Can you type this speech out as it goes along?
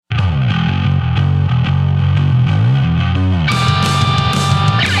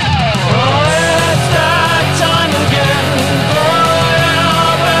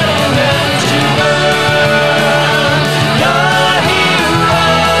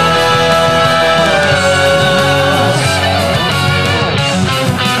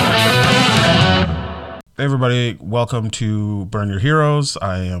Hey everybody, welcome to Burn Your Heroes.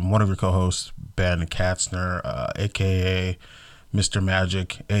 I am one of your co-hosts, Ben Katzner, aka Mr.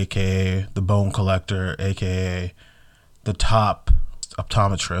 Magic, aka the Bone Collector, aka the top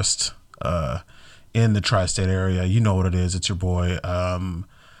optometrist in the tri-state area. You know what it is. It's your boy.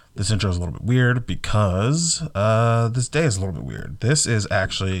 This intro is a little bit weird because this day is a little bit weird. This is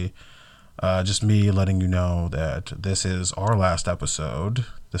actually just me letting you know that this is our last episode.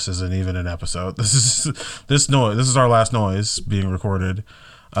 This isn't even an episode. This is our last noise being recorded.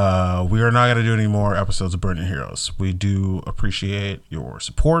 We are not going to do any more episodes of Burn Your Heroes. We do appreciate your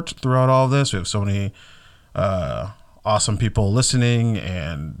support throughout all of this. We have so many awesome people listening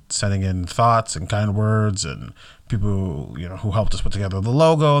and sending in thoughts and kind words, and people who helped us put together the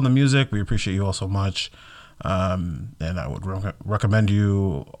logo and the music. We appreciate you all so much. And I would recommend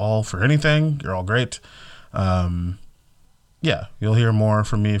you all for anything. You're all great. Yeah, you'll hear more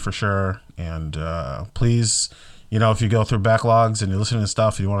from me for sure. And please, if you go through backlogs and you're listening to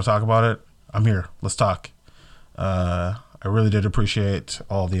stuff and you want to talk about it, I'm here. Let's talk. I really did appreciate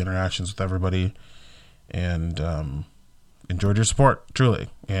all the interactions with everybody, and enjoyed your support, truly.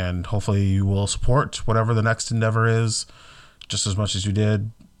 And hopefully you will support whatever the next endeavor is just as much as you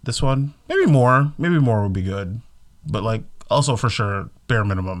did this one. Maybe more would be good, but also for sure, bare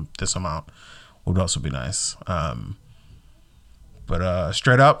minimum, this amount would also be nice. But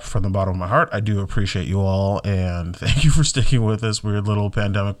straight up from the bottom of my heart, I do appreciate you all, and thank you for sticking with this weird little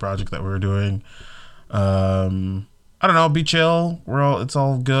pandemic project that we were doing. I don't know, be chill. It's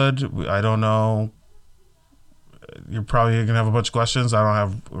all good. I don't know. You're probably gonna have a bunch of questions. I don't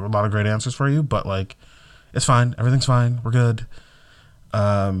have a lot of great answers for you, but it's fine. Everything's fine. We're good.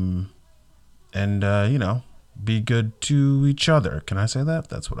 Be good to each other. Can I say that?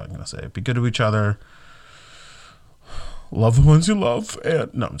 That's what I'm gonna say. Be good to each other. Love the ones you love.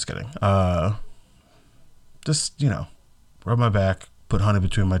 And no, I'm just kidding. Just rub my back, put honey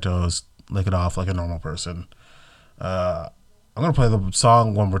between my toes, lick it off like a normal person. I'm gonna play the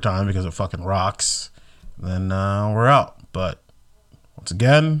song one more time because it fucking rocks. Then we're out. But once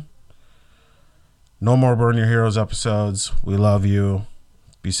again, no more Burn Your Heroes episodes. We love you.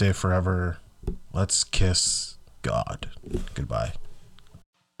 Be safe forever. Let's kiss God. Goodbye.